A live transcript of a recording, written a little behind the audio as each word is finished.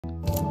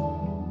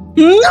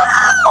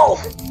No!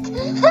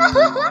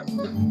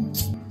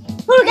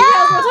 Cookie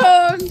has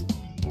returned!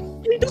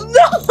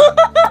 No!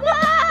 No!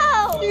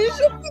 You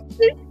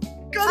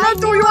I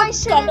knew I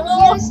should have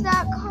used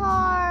that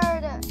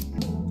card.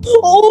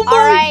 Oh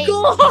my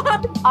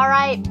god!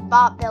 Alright,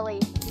 Bop Billy.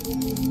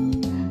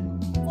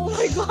 Oh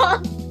my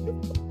god!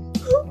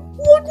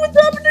 Look what's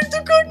happening to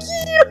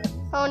Cookie!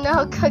 Oh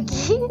no,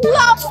 Cookie.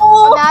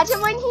 No!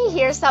 Imagine when he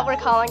hears that we're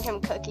calling him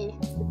Cookie.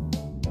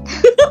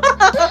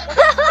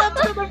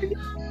 That's gonna be...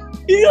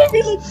 He's gonna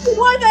be like,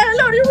 why the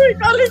hell are you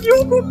calling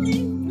you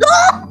Cookie? No!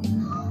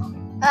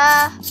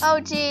 Oh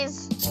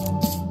jeez.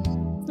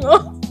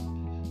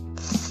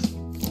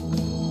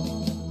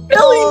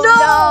 Billy, no!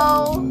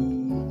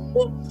 No!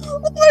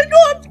 Oh my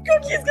god,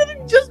 Cookie's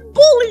getting just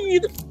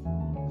bullied!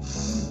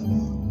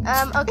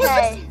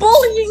 Okay. Who's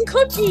bullying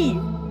Cookie?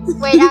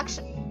 Wait,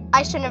 actually,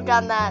 I shouldn't have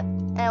done that.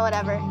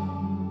 Whatever.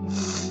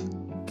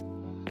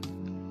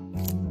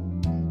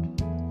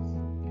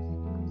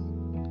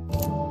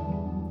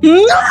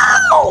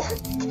 No!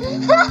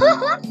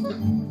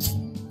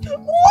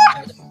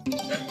 What?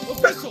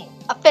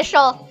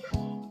 Official.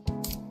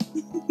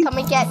 Come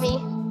and get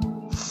me.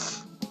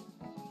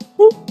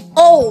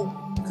 Oh,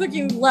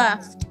 Cookie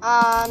left.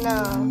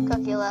 No,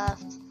 Cookie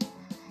left.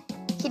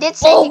 He did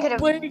say he could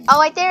have. Wait. Oh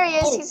wait, there he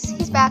is.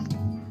 He's back.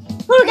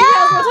 Cookie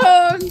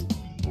has returned.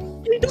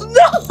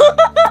 No!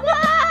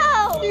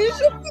 No! You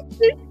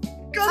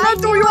I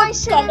knew I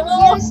should have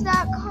used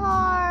that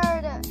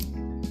card.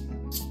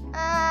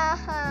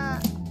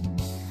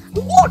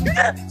 Look,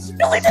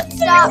 Billy didn't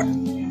say Stop!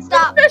 you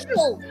Stop!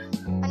 official.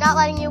 I'm not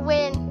letting you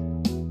win.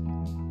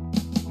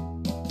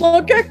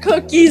 Look at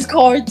Cookie's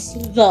cards,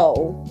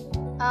 though.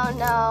 Oh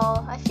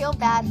no, I feel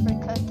bad for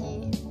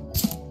Cookie.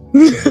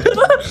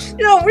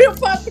 We're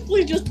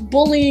practically just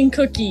bullying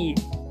Cookie.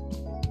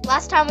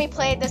 Last time we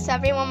played this,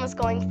 everyone was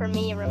going for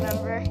me,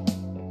 remember?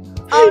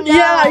 Oh no!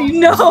 Yeah, I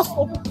know!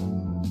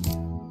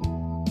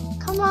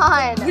 Come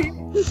on!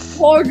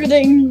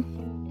 Targeting.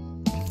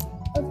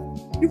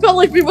 You felt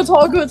like we were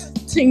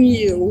targeting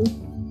you.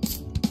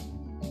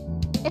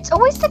 It's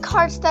always the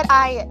cards that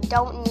I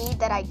don't need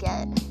that I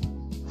get.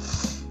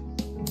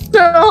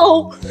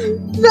 No!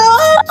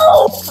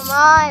 No! Come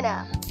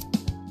on!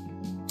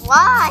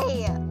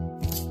 Why?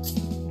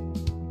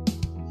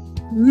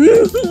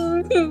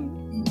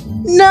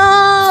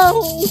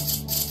 No!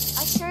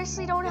 I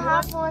seriously don't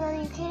have one, are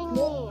you kidding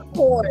me?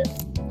 Bored.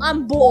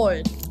 I'm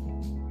bored.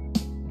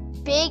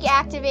 Big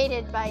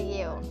activated by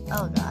you.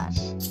 Oh gosh.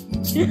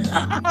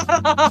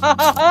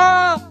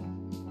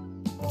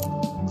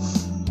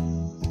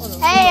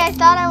 Hey, I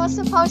thought I was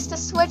supposed to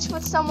switch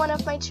with someone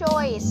of my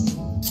choice.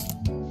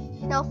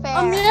 No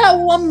fair. Yeah,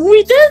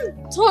 we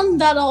didn't turn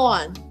that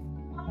on.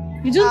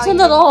 You didn't turn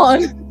that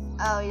on.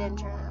 Oh, you didn't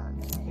turn it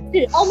on.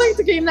 Okay, I'll make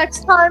the game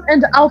next time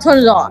and I'll turn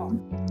it on.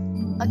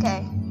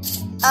 Okay.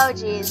 Oh,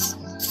 jeez.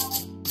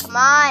 Come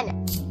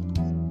on.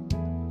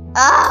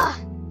 Ah!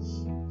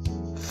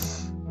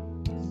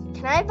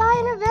 Can I buy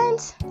an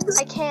event?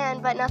 I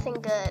can, but nothing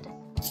good.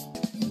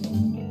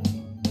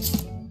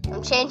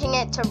 I'm changing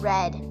it to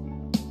red.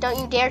 Don't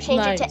you dare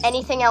change it to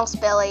anything else,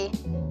 Billy.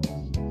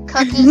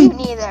 Cookie, you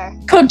neither.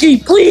 Cookie,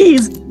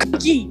 please!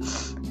 Cookie!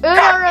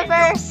 Uno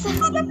reverse!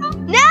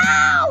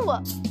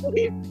 No!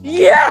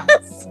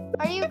 Yes!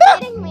 Are you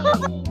kidding me?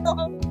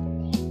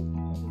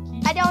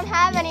 I don't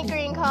have any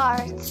green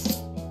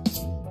cards.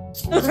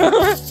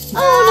 Oh,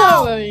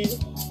 no worries.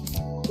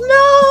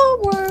 No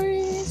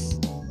worries.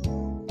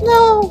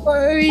 No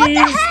worries. What the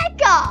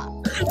heck?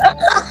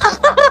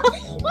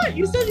 What?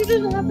 You said you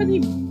didn't have any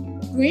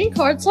green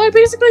cards, so I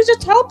basically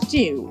just helped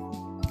you.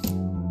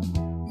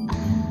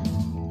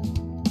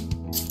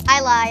 I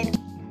lied.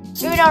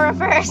 Uno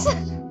reverse.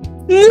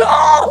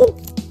 No!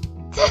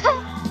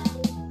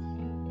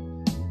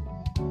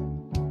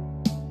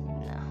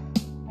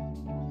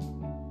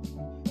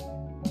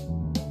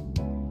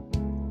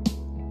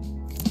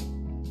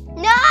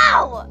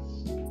 No!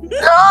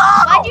 No!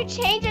 Why'd you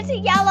change it to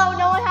yellow?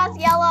 No one has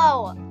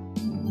yellow.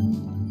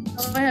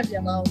 Oh, I have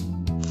yellow.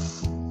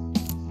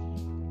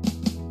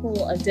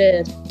 Well, I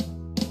did.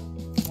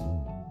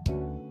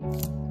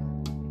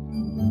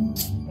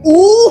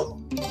 Ooh!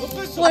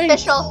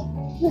 Official.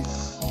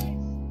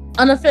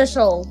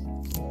 Unofficial.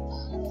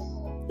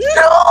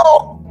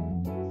 No!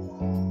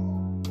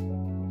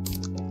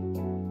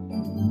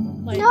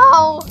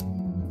 No!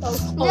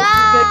 No!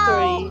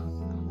 Victory.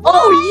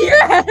 Oh,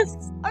 yes!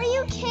 Are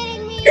you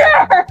kidding me?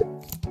 Yes!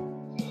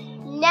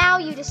 Now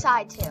you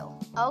decide to.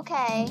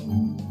 Okay.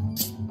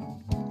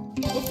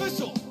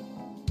 Official.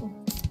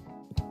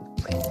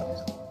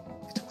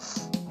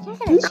 You're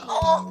gonna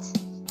cheat.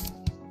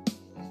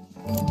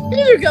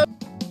 Here you go.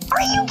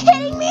 Are you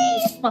kidding me?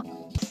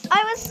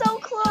 I was so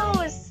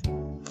close.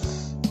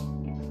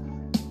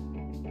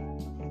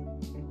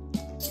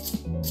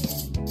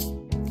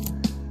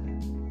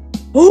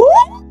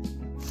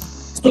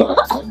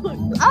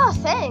 Oh,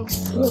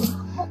 thanks.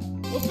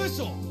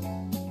 Official.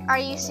 Are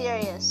you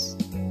serious?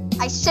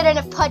 I shouldn't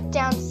have put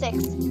down 6.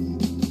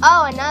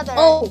 Oh, another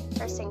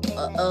person came in.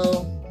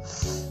 Uh-oh.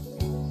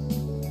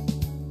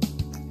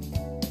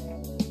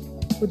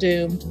 We're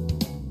doomed.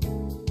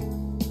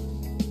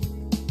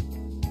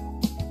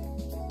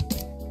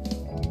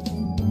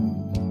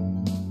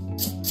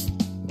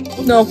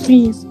 No,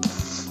 please.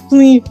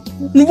 Please.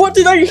 What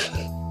did I...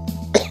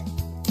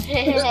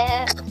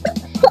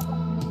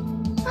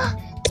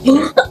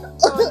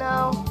 Oh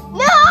no.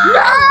 No!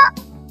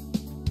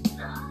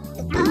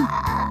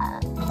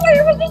 Wait,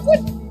 what is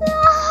it? No!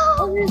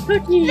 Oh,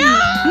 Cookie! No!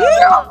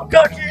 No,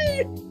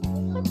 Cookie!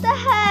 What the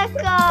heck?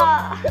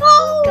 No!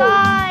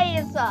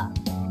 Guys!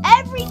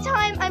 Every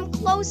time I'm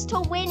close to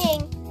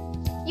winning,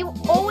 you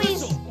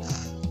always...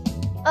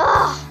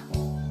 Ugh!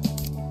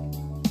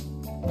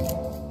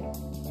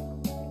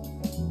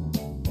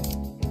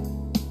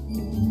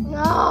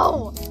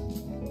 No!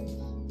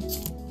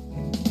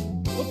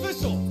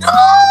 Official! No!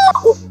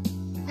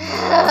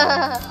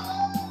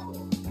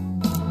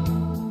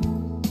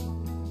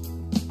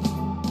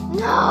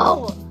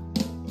 No!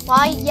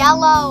 Why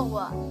yellow?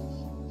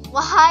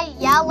 Why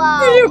yellow?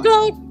 Here you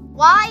go!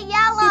 Why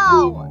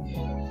yellow?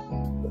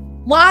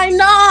 Why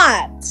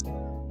not?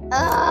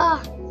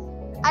 Ugh!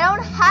 I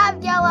don't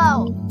have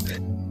yellow.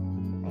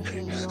 I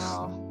hate you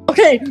all.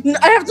 Okay,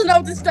 I have to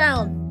note this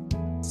down.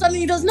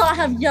 Sunny does not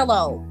have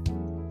yellow.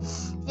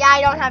 Yeah,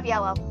 I don't have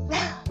yellow.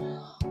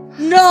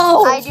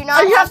 No! I do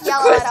not have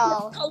yellow at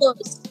all.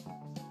 Colors.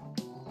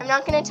 I'm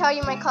not gonna tell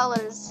you my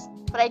colors,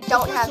 but I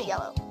don't have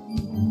yellow.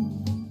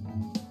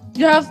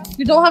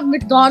 You don't have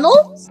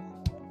McDonald's?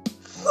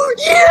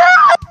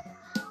 Yeah!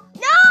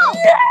 No!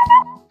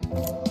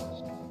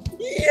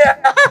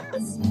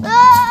 Yes!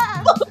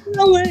 Ah!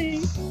 Finally!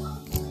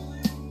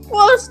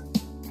 What?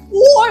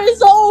 War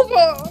is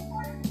over!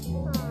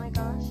 Oh my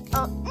gosh.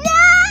 Oh,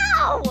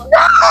 no!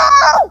 No!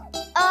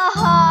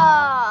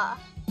 Aha!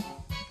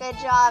 Good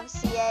job,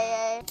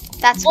 CAA.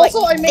 That's what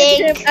Also, I you made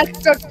him think.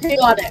 extra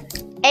chaotic.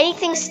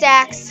 Anything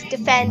stacks,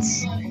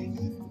 defense.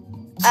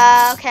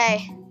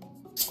 Okay.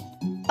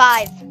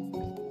 5.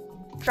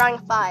 Drawing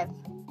 5.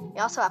 We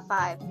also have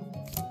 5.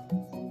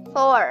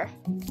 4.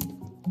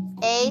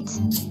 8.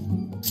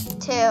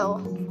 2.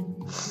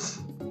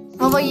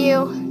 What about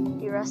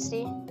you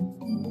Rusty?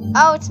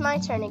 Oh, it's my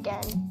turn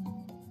again.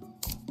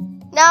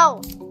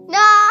 No!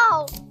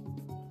 No!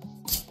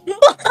 You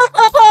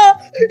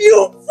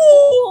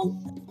fool!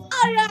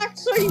 I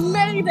actually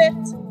made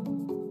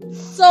it!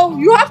 So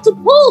you have to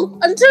pull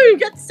until you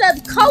get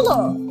said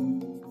color.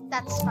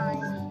 That's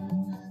fine.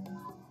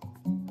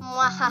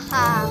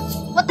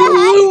 Mwahaha. What the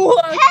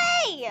heck?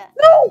 Hey!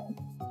 No!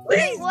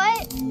 Please!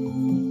 What?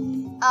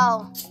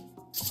 Oh.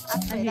 I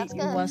Okay, hate that's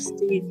you, good.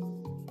 Rusty.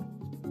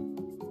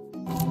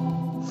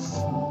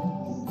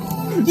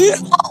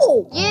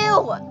 No! You!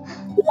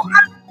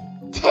 What?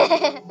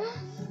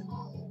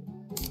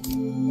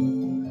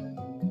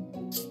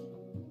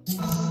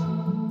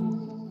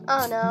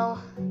 Oh no.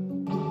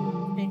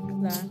 Think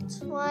that.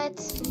 What?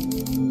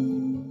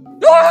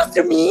 No,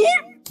 to me?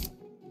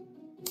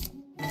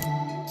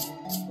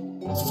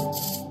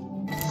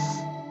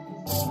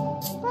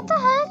 What the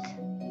heck?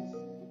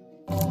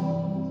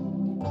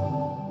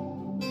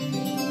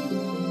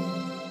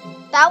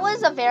 That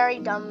was a very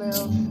dumb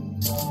move.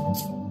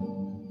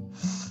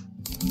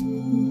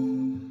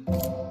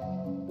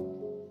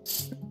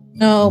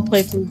 No,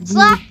 play for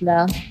Slap!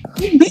 now.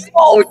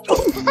 No!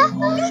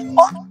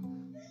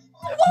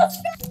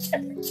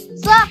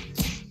 Slap!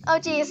 Oh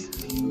jeez.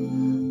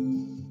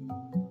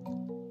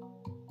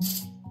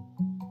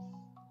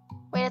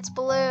 Wait, it's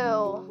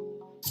blue.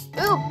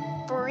 Ooh,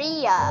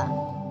 Bria.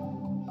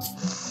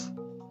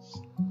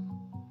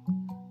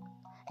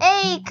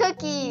 Hey,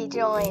 Cookie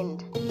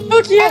joined.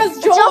 Cookie has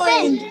Jump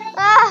in. joined!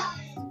 Ah!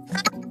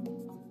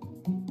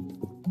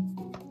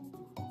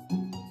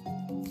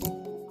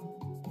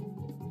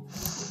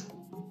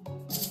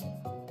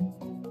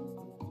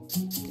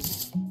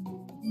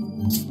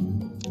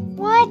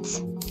 What?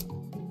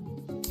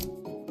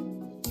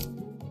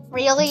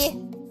 Really?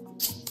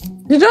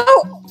 You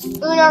know,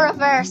 Uno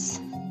reverse.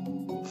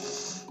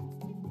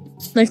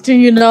 next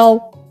thing you know,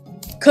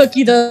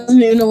 Cookie does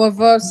an Uno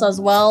reverse as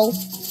well.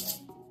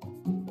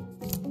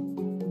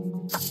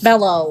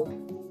 Mellow.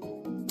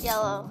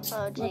 Yellow.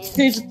 Oh Let's jeez.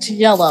 change it to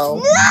yellow.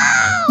 No!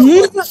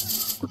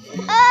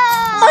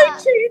 Ah! I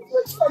changed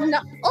it from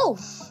now. Oh,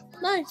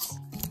 nice.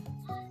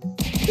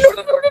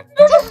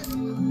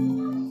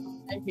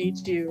 I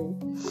hate you.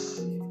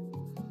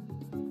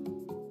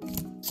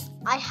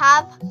 I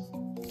have.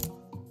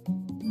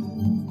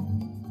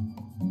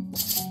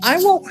 I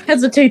won't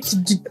hesitate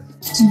to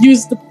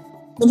use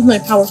one of my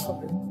power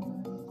colors.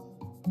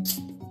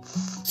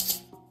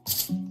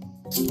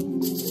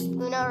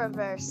 Uno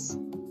reverse.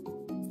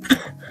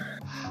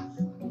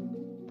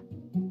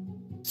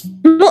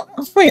 No,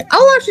 wait,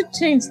 I'll actually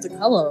change the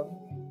color.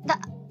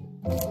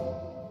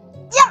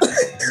 Yeah!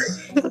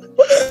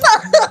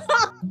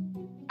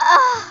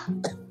 Ah!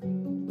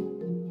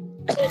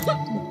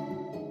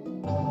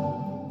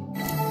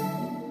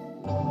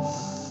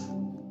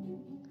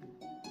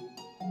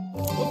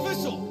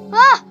 Official!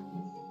 Ah!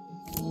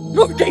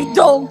 No, they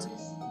don't.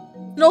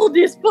 No,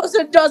 this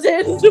person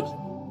doesn't.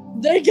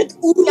 They get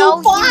No,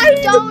 Uno-fied!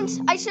 you don't!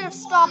 I should have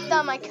stopped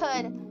them, I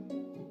could.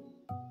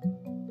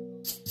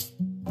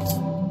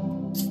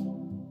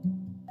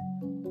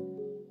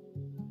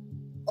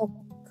 Oh,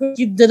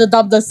 Cookie did a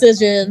dumb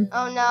decision.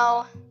 Oh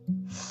no.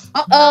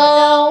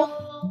 Uh-oh!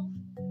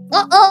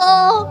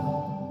 Uh-oh!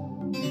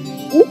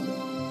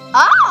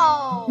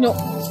 Oh! No,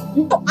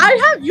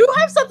 you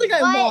have something I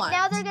But want.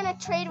 now they're gonna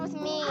trade with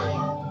me.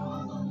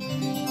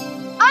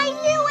 I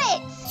knew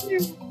it!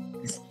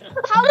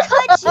 How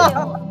could you?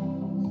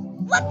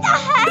 What the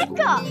heck?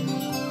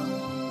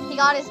 He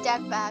got his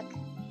deck back.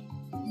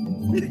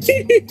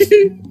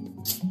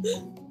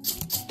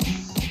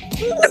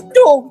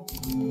 No.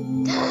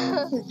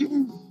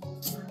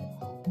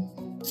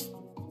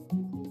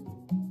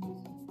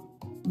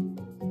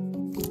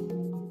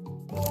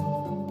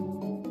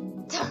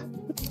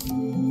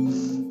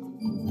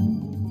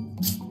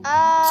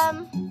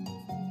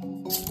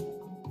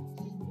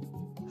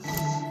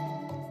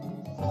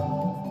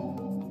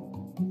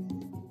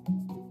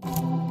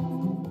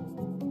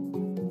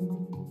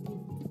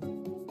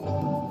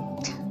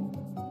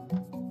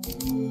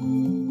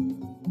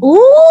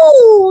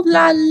 Ooh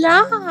la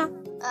la.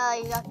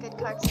 You got good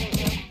cards, didn't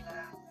you?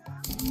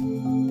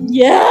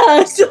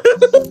 Yes.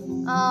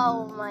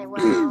 Oh my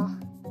wow.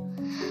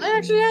 I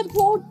actually had a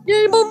whole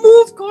game of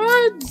move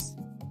cards.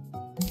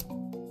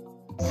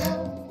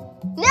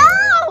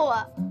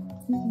 No!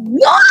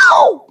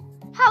 No.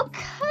 How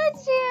could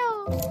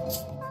you?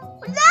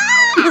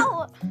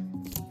 No!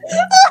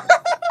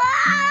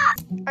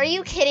 Are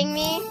you kidding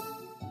me?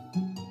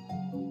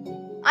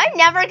 I'm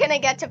never gonna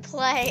get to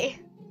play.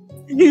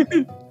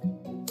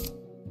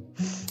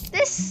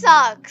 This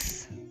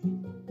sucks.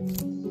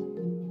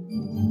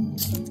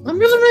 I'm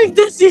gonna make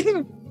this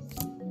even.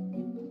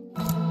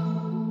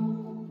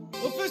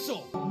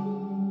 Official.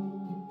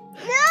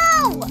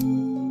 No!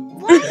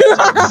 Why did you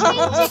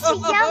change it to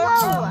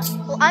yellow?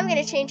 Well, I'm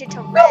gonna change it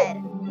to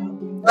red.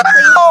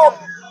 Please don't.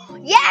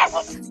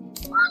 Yes!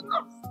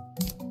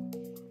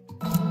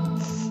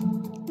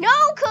 No,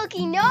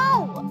 Cookie,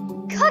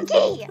 no!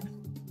 Cookie!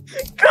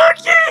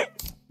 Cookie!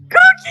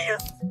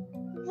 Cookies!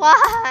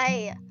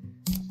 Why?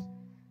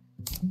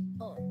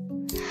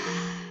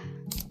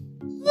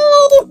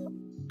 No!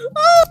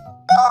 Oh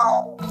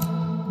no!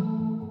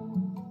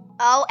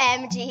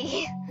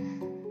 OMG.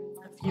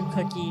 F you,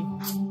 Cookie.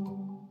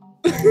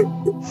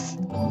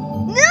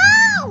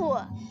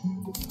 No!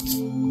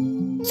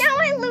 Now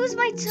I lose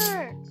my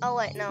turn. Oh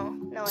wait, no.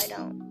 No, I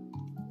don't.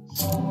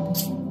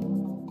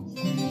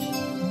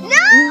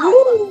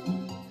 No!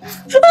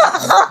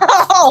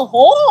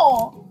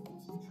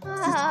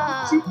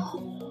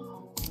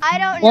 I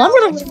don't know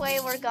which way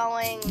we're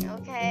going,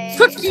 okay?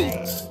 Cookie!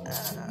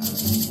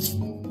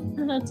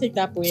 I'm gonna take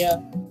that, Booyah.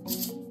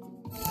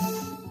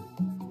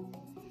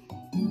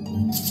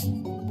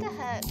 What the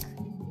heck?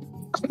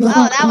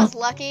 Oh, that was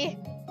lucky.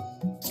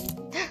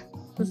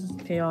 This is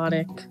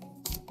chaotic.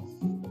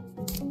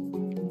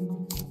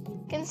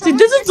 Can See,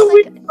 this is the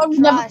reason why we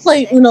never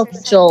play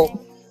UNOfficial.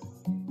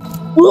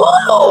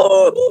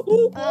 Whoa!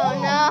 Oh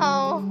no.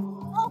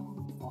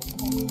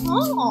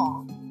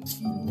 Oh.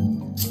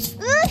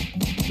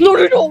 No,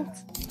 no, no!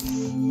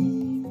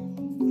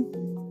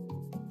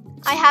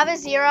 I have a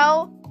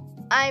 0.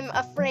 I'm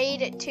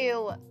afraid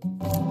to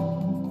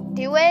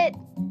do it.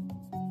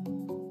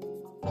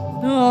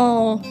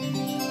 No.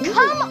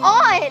 Come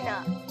on!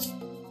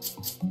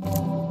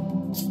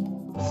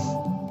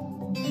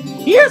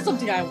 Here's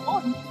something I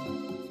want.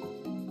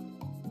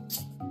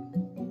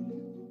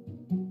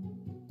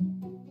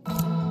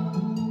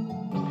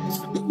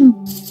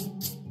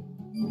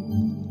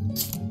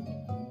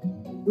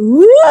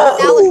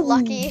 That was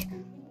lucky.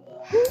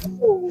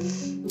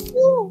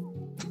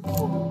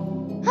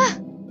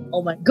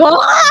 Oh my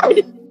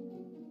god!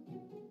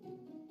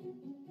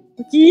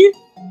 Cookie?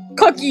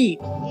 Cookie!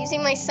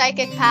 Using my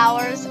psychic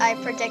powers, I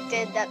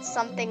predicted that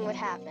something would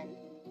happen.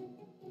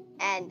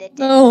 And it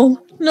did. No.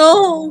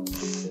 No.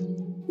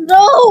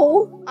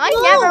 No! I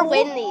no. never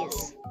win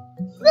these.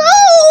 No!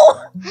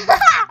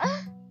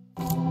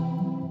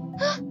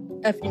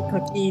 F you,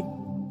 Cookie.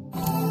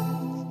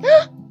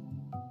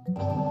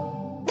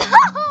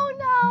 Oh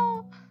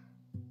no!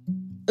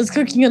 Is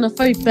Cookie gonna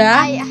fight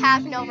back? I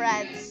have no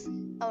reds.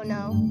 Oh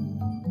no.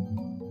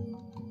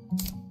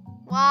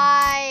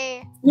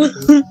 Why?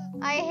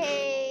 I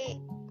hate...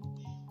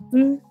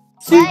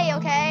 Play,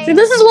 okay? See,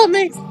 this is what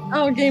makes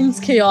our games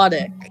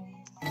chaotic.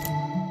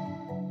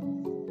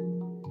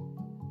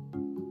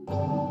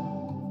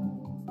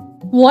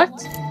 What?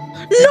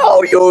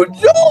 No, you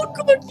don't,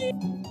 Cookie!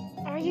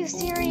 Are you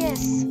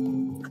serious?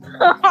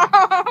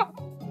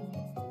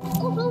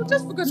 Oh no,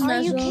 just for good measure.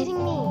 Are you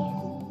kidding me?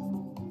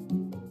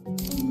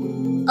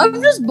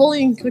 I'm just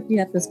bullying Cookie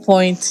at this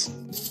point.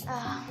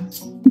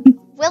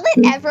 Will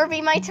it ever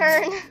be my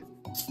turn?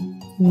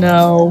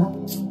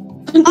 No.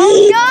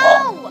 Oh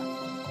no!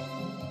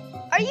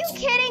 Are you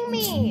kidding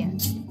me?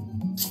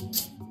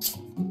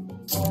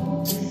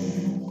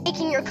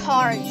 Taking your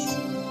cards.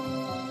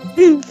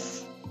 Ooh.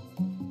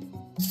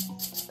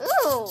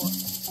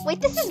 Wait,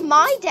 this is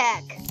my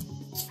deck.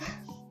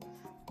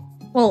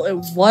 Well, it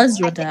was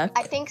your deck.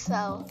 I think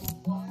so.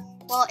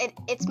 Well,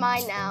 it's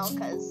mine now,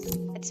 because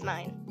it's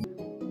mine.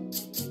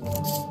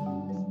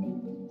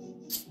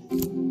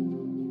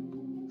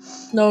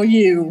 No,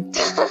 you.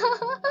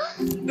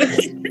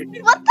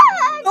 What the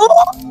heck?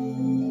 Oh!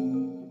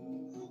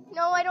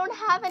 No, I don't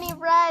have any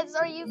reds.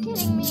 Are you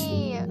kidding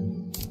me?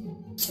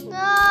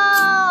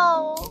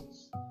 No.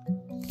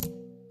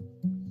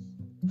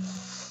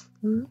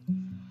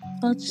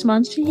 Touch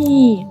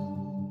Munchie.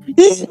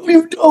 No,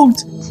 you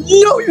don't.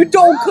 No, you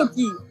don't,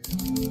 Cookie.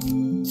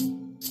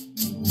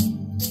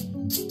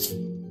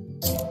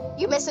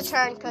 You miss a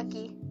turn,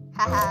 Cookie.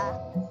 Haha.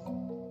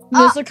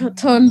 Miss a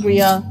turn,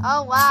 Bria.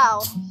 Oh,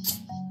 wow.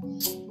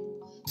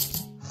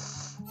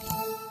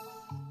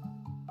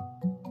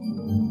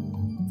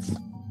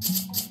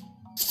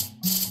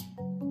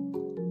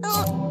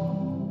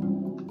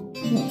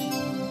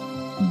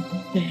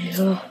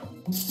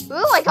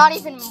 Ooh, I got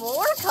even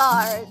more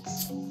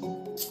cards.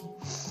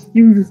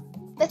 You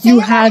The thing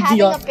about had having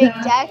the a big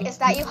deck is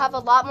that you have a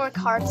lot more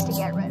cards to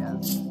get rid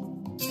of.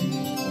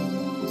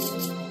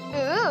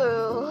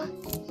 Ooh.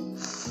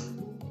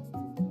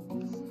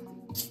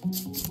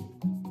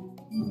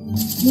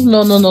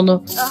 No, no, no,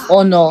 no. Ugh,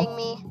 Oh no. kidding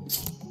me.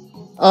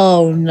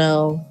 Oh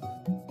no.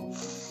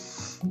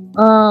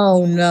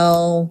 Oh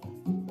no.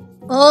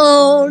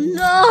 Oh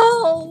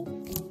no.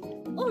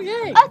 Oh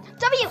yay.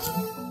 W!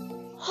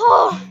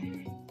 Oh,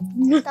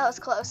 that was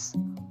close.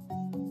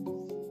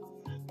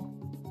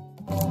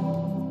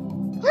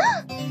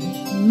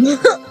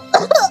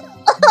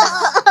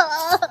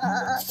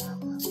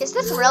 Is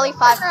this really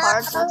 5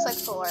 cards? Looks like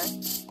 4.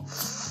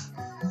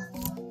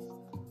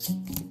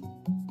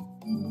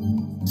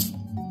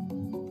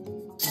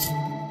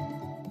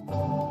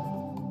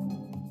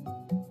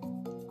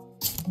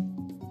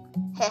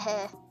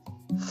 Hehe.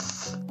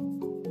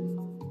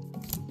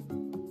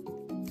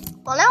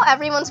 Well, now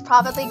everyone's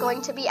probably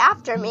going to be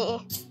after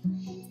me.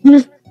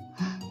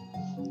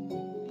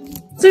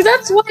 See,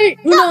 that's why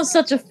Uno's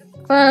such a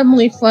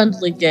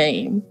family-friendly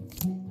game.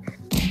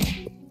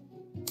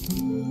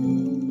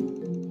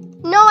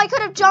 No, I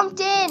could have jumped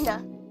in.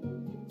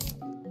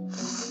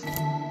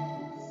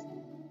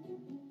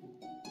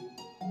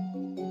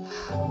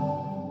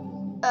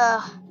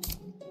 Ugh.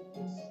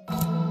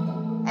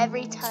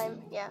 Every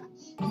time, yeah.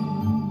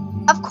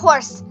 Of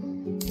course.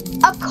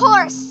 Of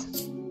course.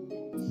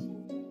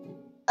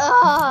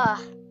 Ugh.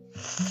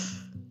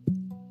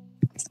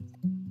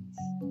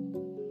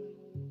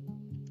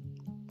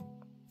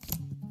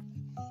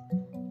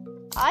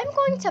 I'm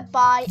going to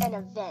buy an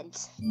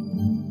event.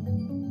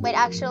 Wait,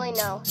 actually,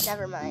 no.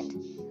 Never mind.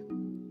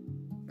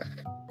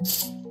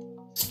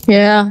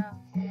 Yeah.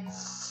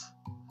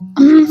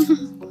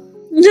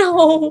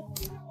 No.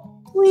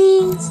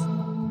 Please.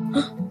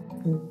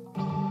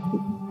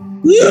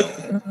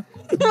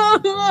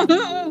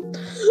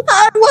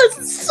 I was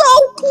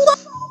so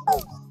close.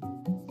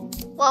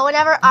 Well,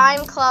 whenever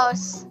I'm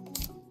close.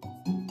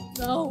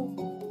 No.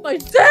 My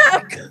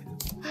deck.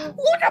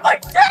 Look at my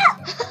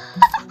deck.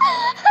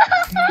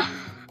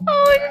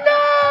 Oh no!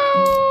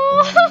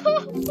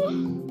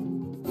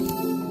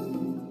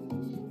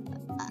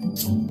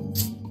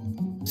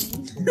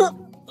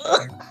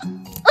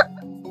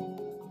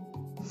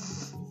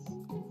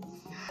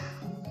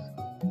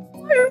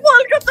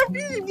 Everyone got the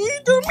BB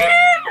to me.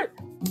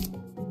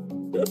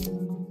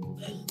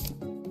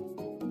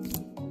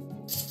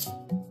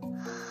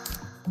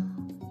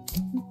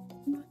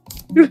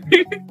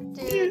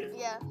 Dude,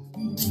 yeah.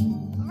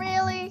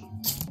 Really?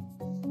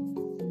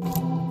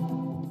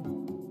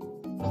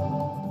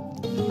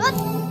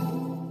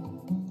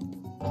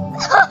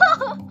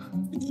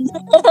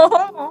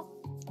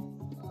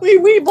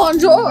 Oui,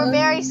 bonjour. We're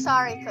very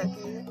sorry,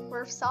 Cookie.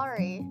 We're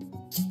sorry.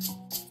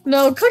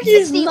 No,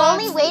 Cookie's It's the not.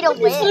 only way to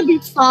Cookie's win. gonna be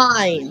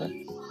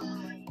fine.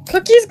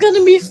 Cookie's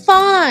gonna be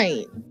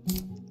fine.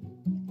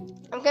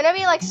 I'm gonna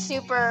be like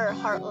super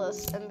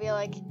heartless and be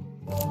like,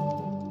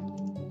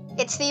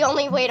 it's the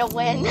only way to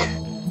win. No!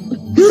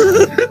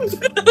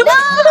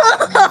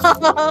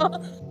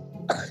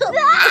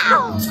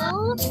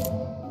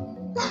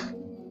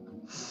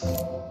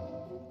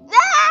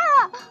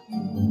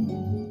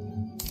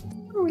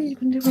 What are we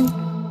even doing?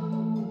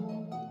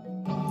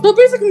 So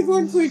basically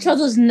going for each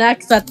other's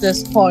necks at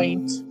this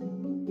point.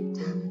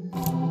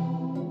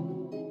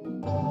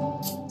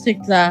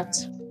 Take that.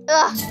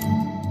 Ugh.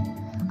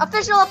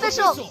 Official!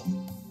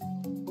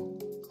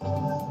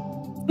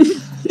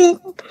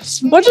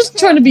 We're just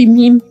trying to be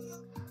mean.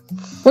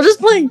 We're just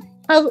playing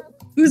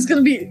who's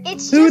gonna be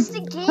It's just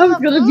a game who's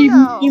of gonna be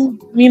Uno.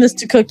 meanest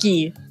to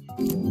Cookie.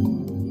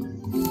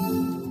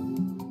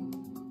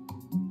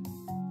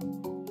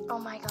 Oh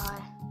my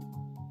god.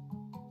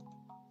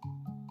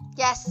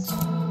 Yes.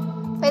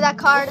 Play that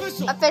card.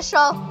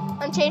 Official.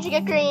 I'm changing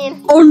it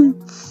green. Oh,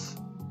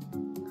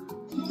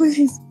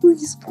 please.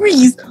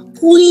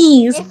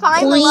 If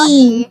I'm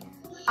lucky,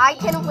 I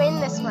can win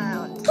this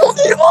round.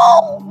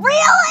 No!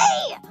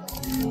 Really?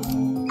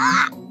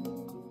 Ah!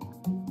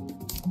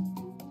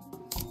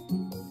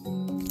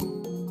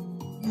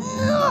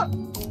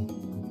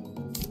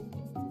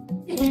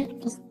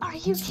 Are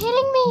you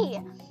kidding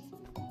me?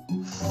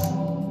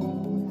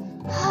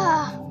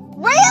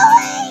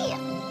 Really?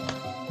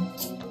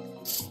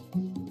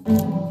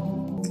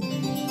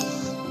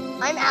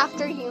 I'm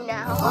after you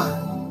now.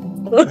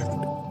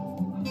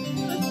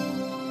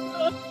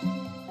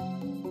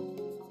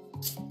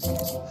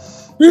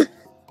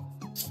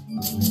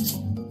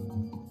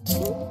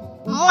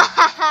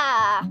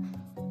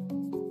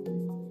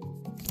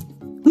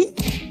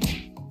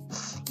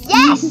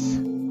 Yes!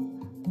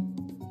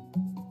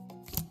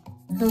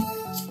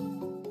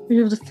 We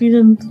have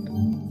defeated.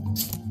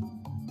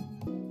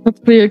 What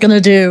we're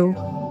gonna do?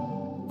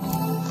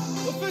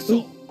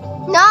 Official!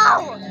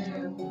 No!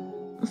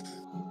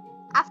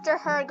 After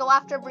her, go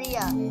after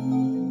Bria.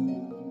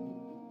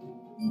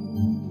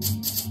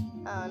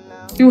 Oh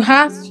no. You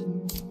have to,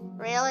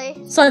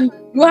 Really? son.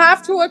 You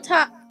have to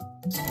attack.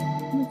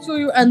 Make sure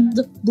you end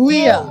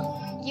Bria.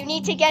 You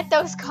need to get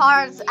those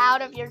cards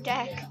out of your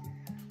deck.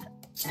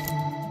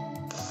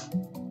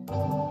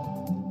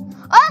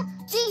 Ah!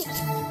 D!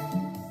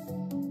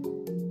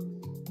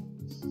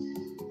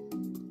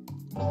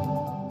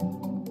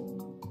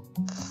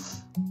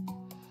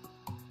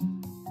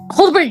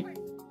 Hold me.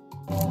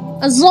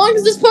 As long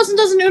as this person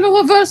doesn't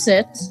reverse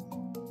it.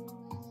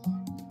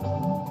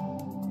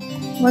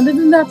 Why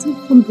didn't that take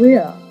from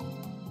Bria?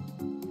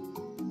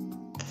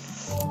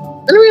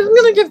 Anyway, I'm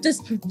gonna give this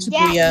to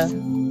Bria.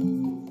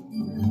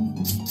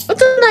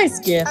 It's a nice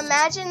gift.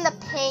 Imagine the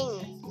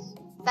pain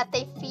that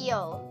they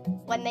feel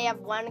when they have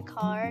one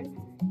card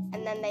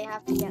and then they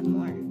have to get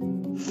more.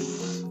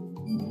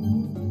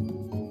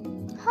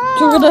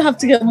 You're gonna have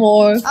to get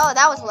more. Oh,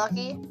 that was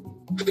lucky.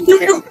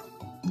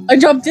 I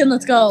jumped in,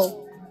 let's go.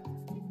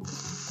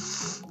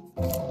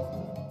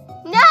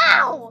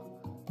 No!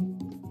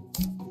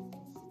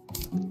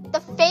 The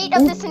fate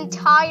of this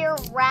entire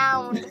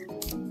round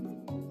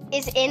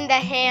is in the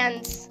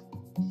hands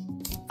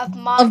of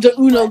the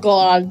Uno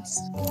gods.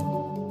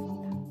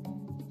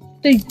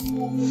 They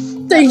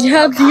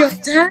have the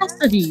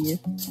audacity.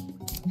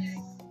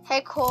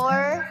 Hey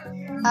Core,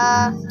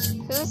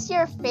 who's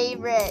your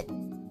favorite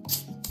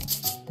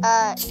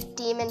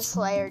Demon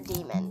Slayer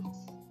demon?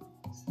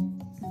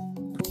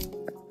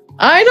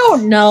 I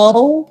don't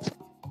know.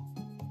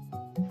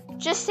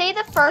 Just say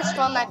the first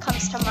one that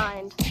comes to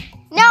mind.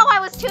 No, I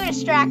was too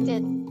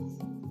distracted.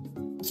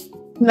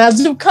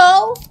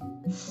 Nezuko?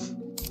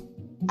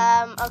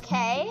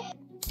 Okay.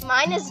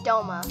 Mine is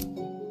Doma.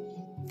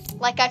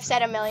 Like I've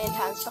said a million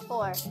times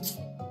before.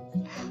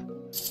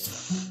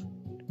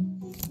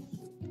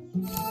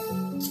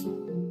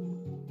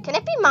 Can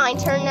it be my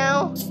turn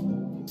now?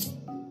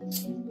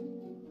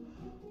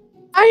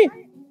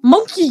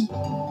 Monkey!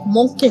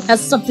 Monkey has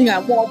something I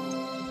want.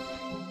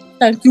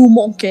 Thank you,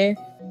 Monkey.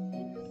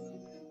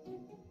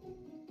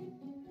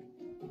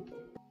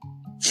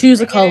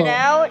 Choose a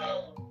color.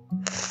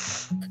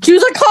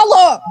 Choose a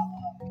color!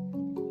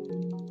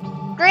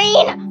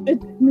 Green!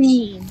 It's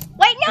green.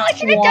 Wait, no, I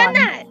should have done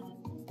that!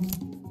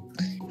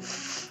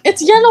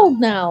 It's yellow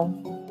now.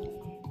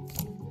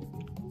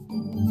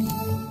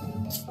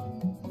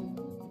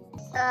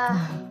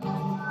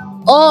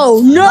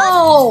 Oh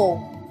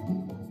no!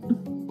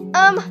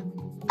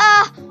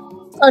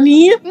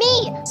 Sunny?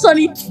 Me!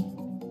 Sunny?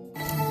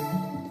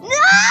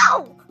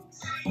 No!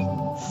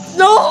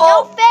 No!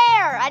 No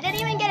fair! I didn't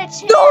even get a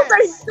chance! No,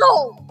 they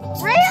don't!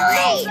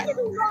 Really? They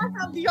do not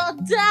have the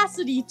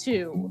audacity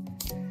to!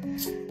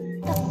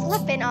 The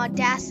flippin'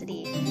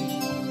 audacity.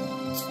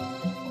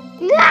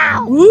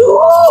 No!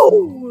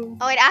 Ooh!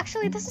 Oh wait,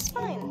 actually, this is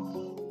fine.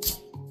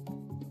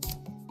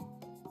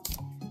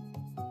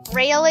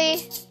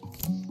 Really?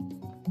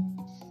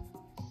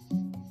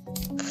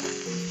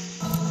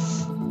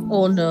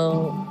 Oh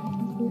no.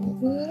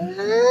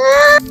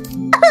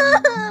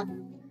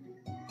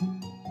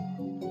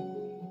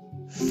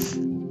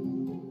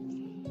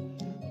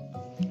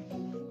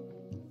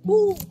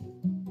 Ooh.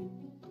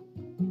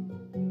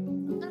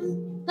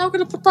 Now I'm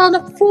gonna put down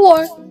a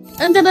 4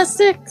 and then a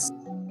 6.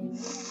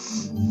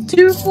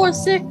 2, 4,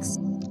 6.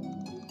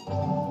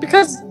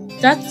 Because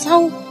that's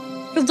how.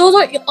 Because those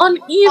are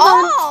uneven.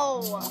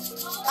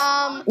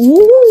 Oh!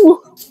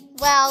 Ooh!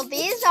 Well,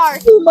 these are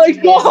Oh my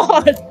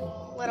god!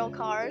 little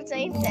cards,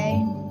 ain't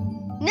they?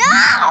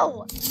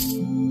 No!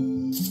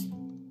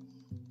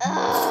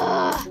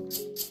 Ugh.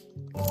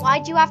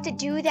 Why'd you have to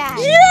do that?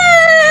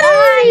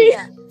 Yay!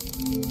 Why?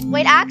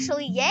 Wait,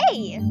 actually,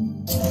 yay!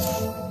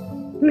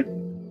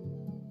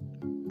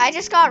 I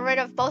just got rid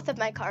of both of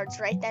my cards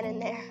right then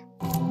and there.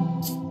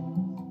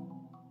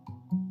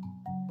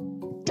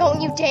 Don't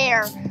you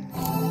dare!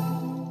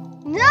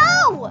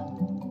 No!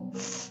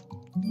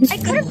 I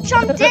could have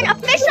jumped in.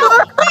 Official!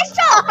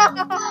 Official!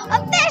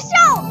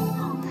 Official!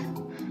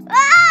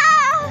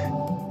 Ah!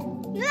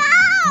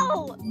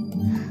 No!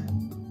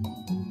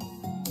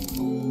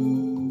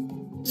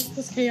 This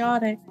was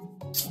chaotic.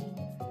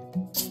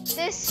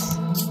 This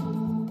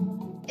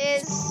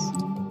is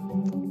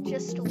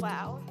just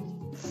wow.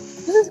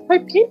 This is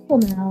quite painful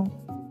now.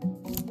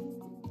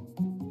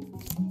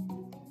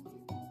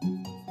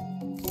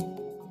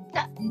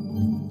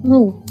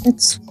 No,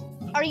 it's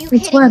Are you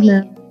It's kidding red me?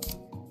 now.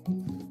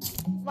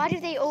 Why do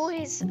they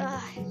always?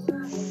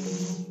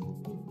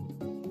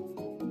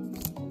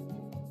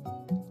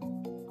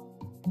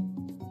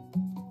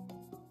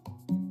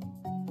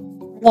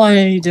 Why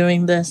are you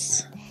doing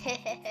this?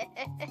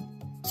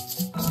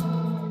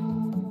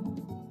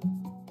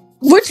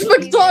 Which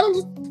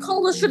McDonald's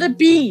color should it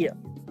be?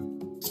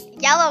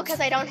 Yellow, because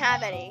I don't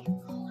have any.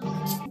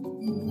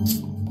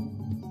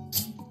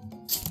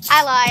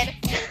 I lied.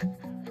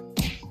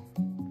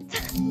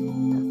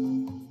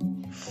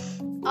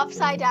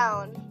 Upside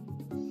down.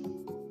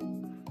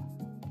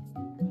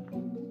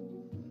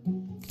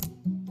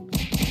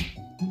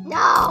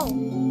 No!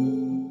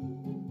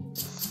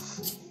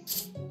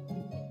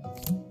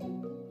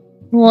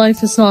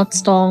 Life is not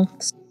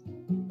stonks.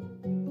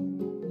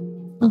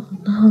 Oh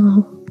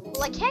no.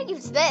 Well, I can't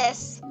use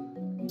this.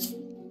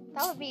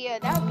 That would be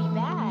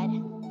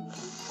bad.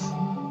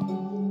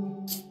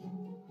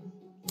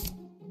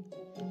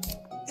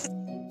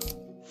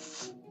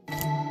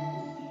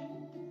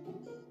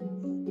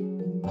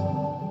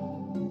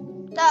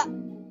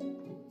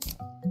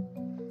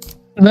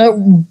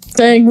 That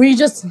thing, we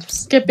just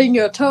skipping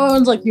your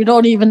turns like you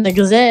don't even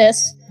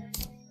exist.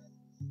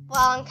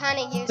 Well, I'm kind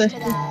of used to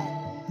that.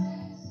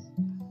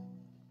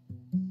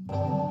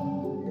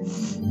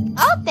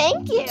 Oh,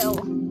 thank you.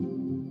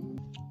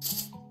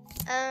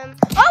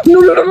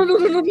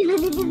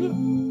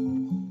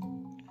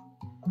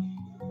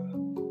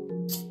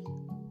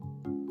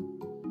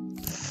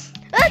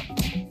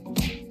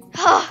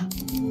 Oh!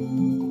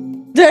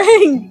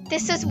 Dang!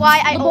 This is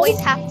why I always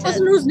have The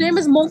person to. whose name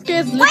is Monkey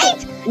is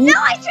Wait! No,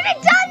 I should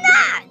have done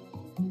that!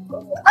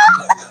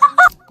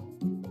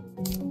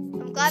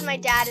 I'm glad my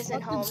dad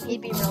isn't home.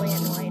 He'd be really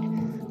annoyed.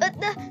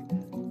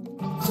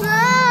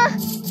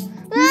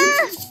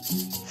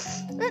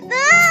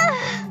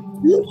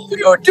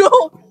 You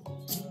don't!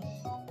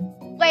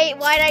 Wait,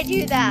 why'd I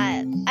do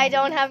that? I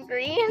don't have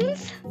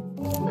greens?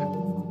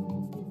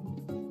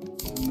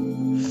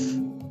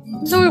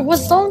 No, it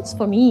was songs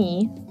for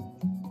me.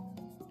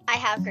 I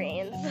have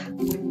greens.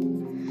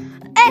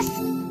 S!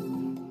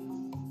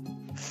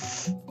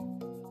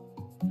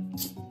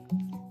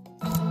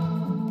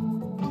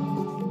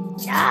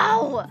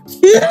 No!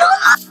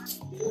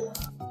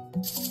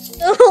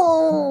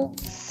 No!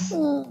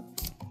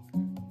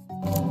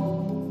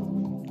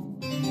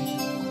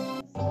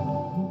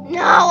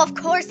 No, of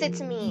course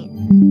it's me.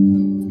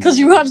 Because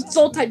you have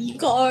so tiny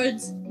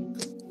cards.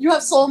 You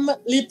have some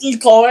little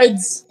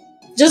cards.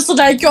 Just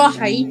like your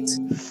height.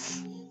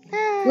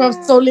 You have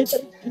so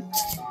little.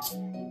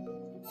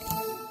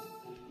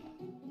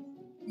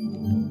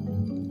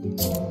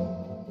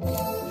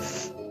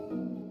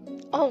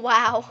 Oh,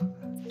 wow.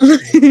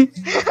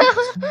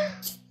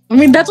 I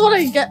mean, that's what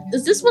I get.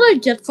 Is this what I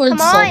get for Come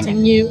insulting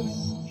on. you?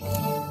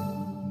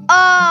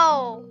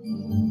 Oh!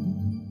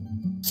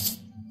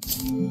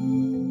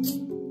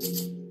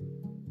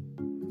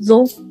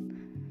 So?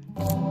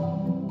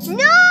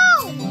 No!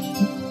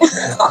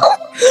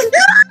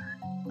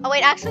 Oh,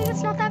 wait, actually,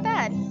 that's not that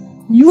bad.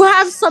 You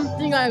have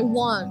something I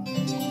want.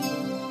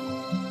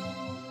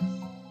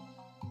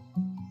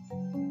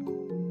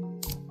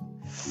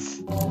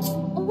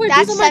 Oh, wait,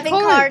 That these are my 7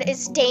 card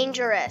is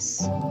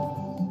dangerous.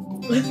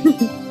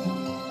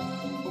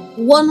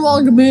 One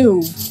wrong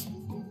move.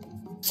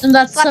 And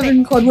that Slap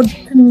 7 card would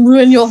can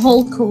ruin your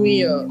whole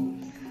career.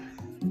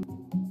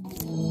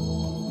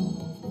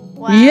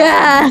 Wow.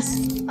 Yes!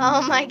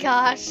 Oh my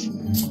gosh.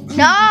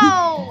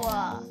 No!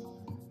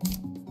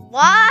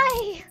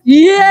 Why?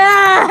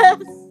 Yes!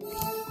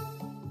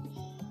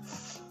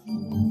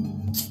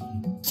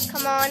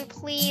 Come on,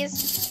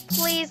 please.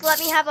 Please let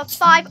me have a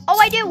 5. Oh,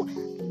 I do!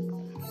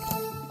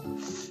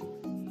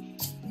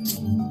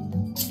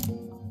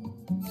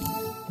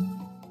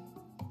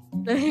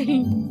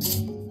 Dang.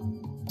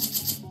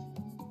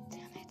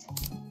 Damn it.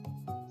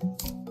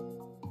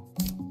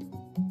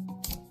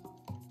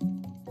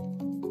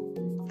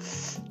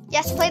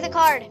 Yes, play the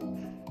card.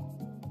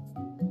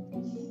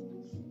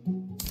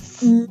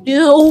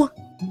 No.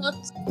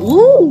 That's...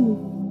 Ooh.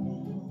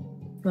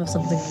 I have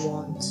something I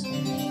want.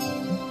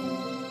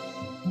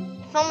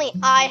 If only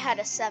I had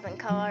a 7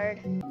 card.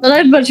 Then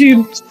I'd bet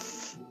you'd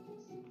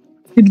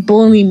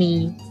bully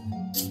me.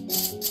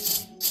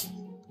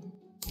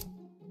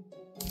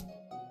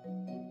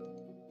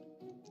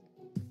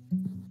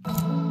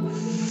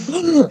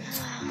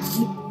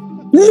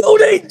 No,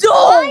 they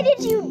don't! Why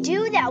did you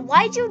do that?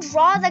 Why'd you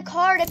draw the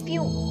card if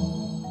you...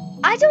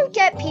 I don't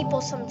get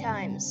people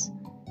sometimes.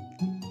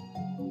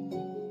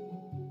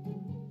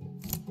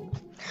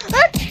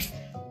 Ah!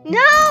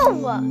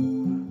 No!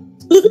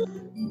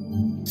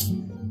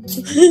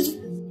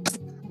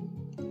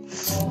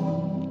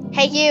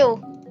 Hey, you.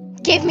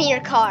 Give me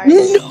your card.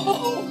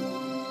 No!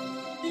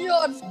 The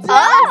audacity!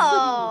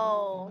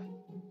 Oh!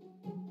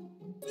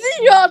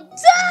 The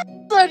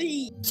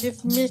audacity!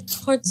 Give me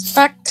cards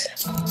back.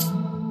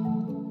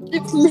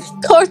 Give me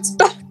cards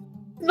back.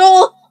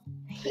 No!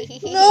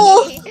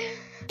 No!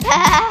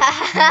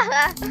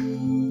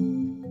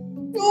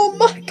 Oh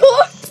my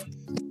god!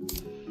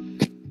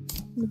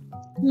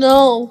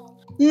 No.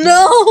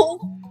 No!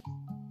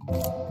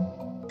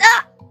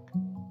 Ah!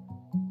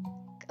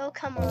 Oh,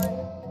 come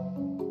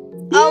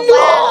on. Oh,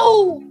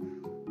 wow.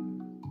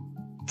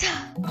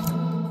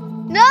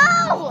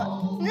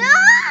 No!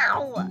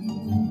 No!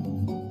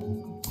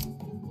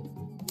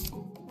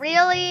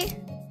 Really?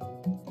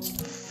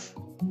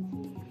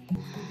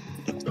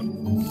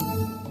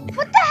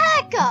 What the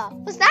heck?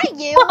 Was that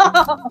you?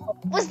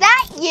 Was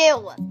that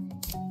you?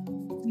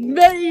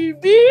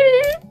 Maybe?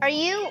 Are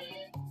you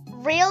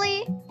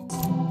really?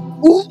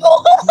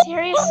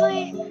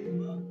 Seriously?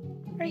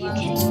 Are you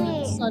kidding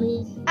me?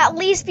 Sunny. At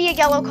least be a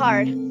yellow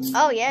card.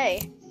 Oh,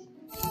 yay.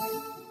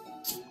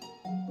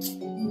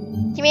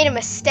 You made a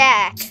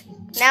mistake.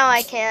 Now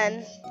I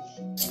can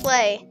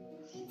play.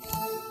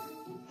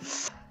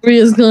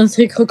 Bria's gonna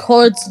take her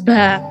cards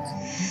back.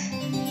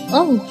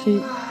 Oh, she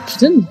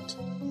didn't.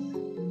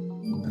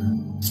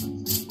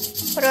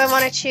 What do I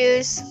want to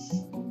choose?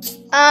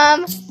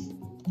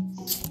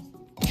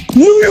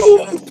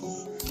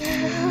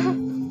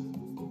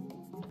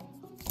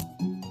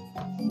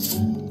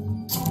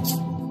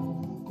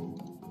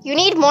 You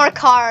need more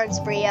cards,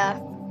 Bria.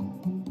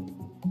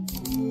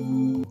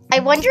 I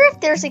wonder if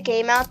there's a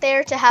game out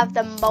there to have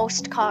the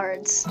most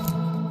cards.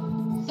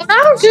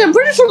 Actually, I'm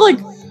pretty sure, like,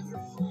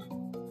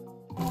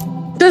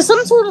 there's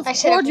some sort of I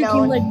should card have you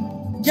known.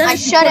 can, like, get. I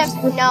should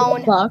have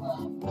known.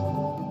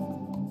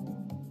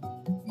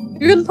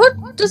 You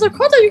can there's a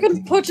card that you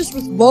can purchase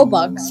with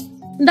Robux.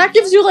 And that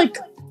gives you, like,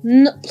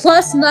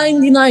 plus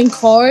 99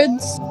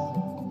 cards.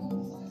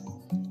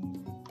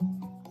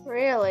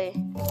 Really?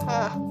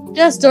 Huh.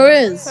 Yes, there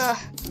is. Huh.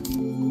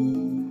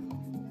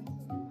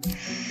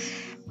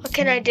 What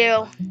can I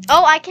do?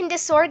 Oh, I can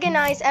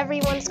disorganize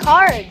everyone's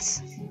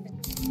cards.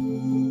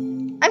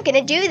 I'm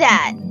gonna do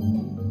that.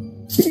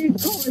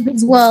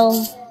 As well.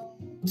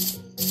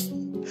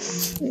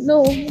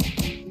 No.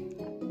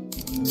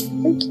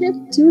 I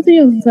can't do the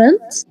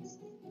event?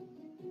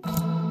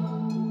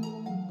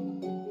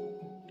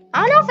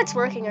 I don't know if it's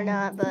working or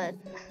not, but...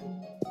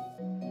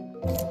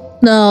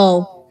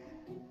 No.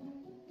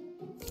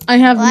 I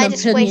have Well, an I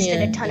just opinion.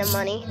 wasted a ton of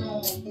money.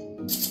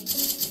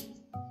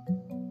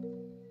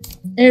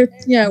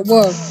 Yeah, it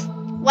worked.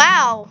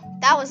 Wow,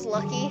 that was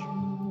lucky.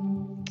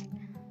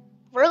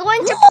 We're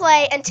going to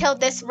play until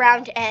this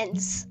round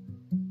ends.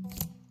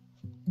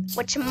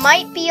 Which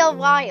might be a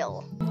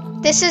while.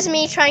 This is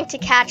me trying to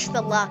catch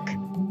the luck.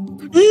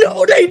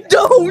 No, they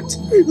don't!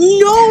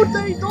 No,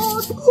 they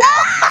don't!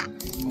 Ah!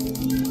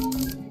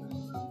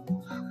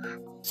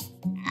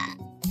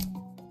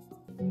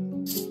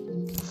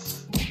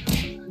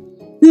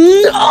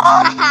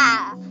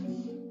 No!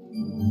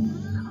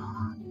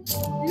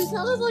 You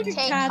sounded like a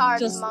Take cat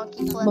cards, just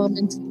monkey flip.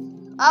 moment.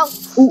 Oh,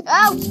 Ooh.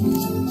 oh!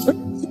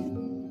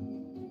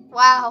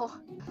 Wow.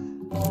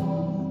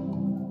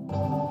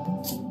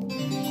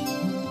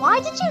 Why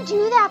did you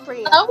do that,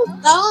 Bria? That was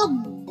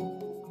dumb.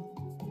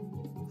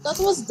 That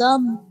was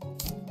dumb.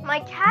 My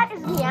cat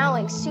is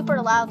meowing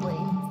super loudly.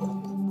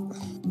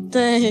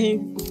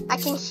 Dang. I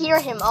can hear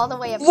him all the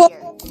way up What, here.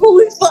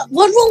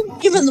 what will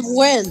even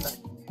win?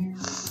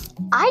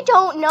 I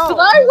don't know. But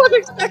I was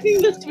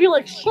expecting this to be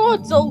like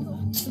short, so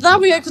that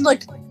way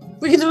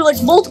we can do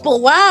like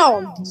multiple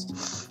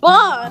rounds.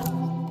 But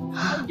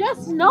I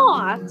guess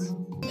not.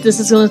 This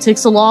is gonna take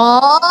so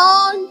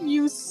long,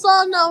 you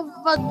son of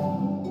a.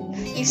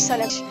 You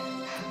son of.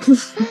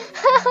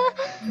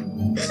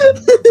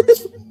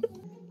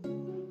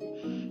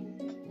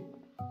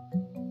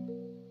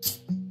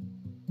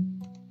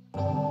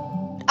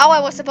 Oh, I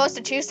was supposed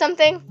to choose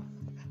something?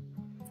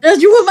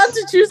 Yes, you were meant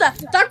to choose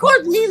that. That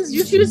card means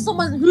you choose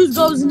someone who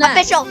goes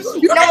next. Official!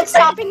 No one's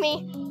stopping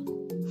me!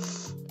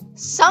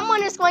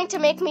 Someone is going to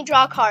make me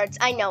draw cards.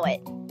 I know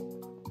it.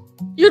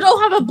 You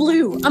don't have a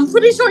blue. I'm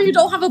pretty sure you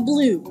don't have a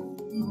blue.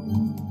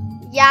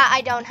 Yeah,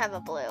 I don't have a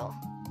blue.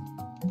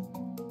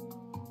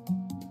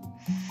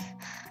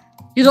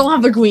 You don't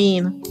have a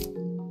green.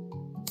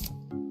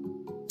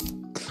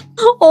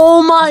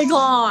 Oh my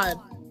god.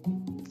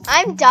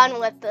 I'm done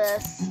with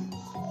this.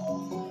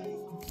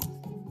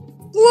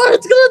 What?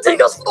 It's gonna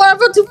take us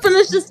forever to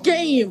finish this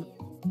game.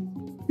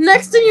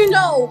 Next thing you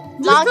know,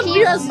 this could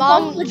be as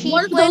long as like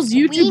one of those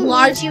YouTube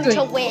live we need streams. you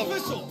to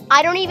win.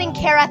 I don't even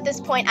care at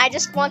this point. I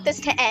just want this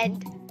to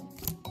end.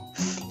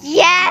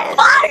 Yes!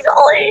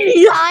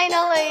 Finally!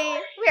 Finally!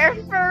 We're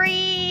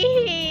free!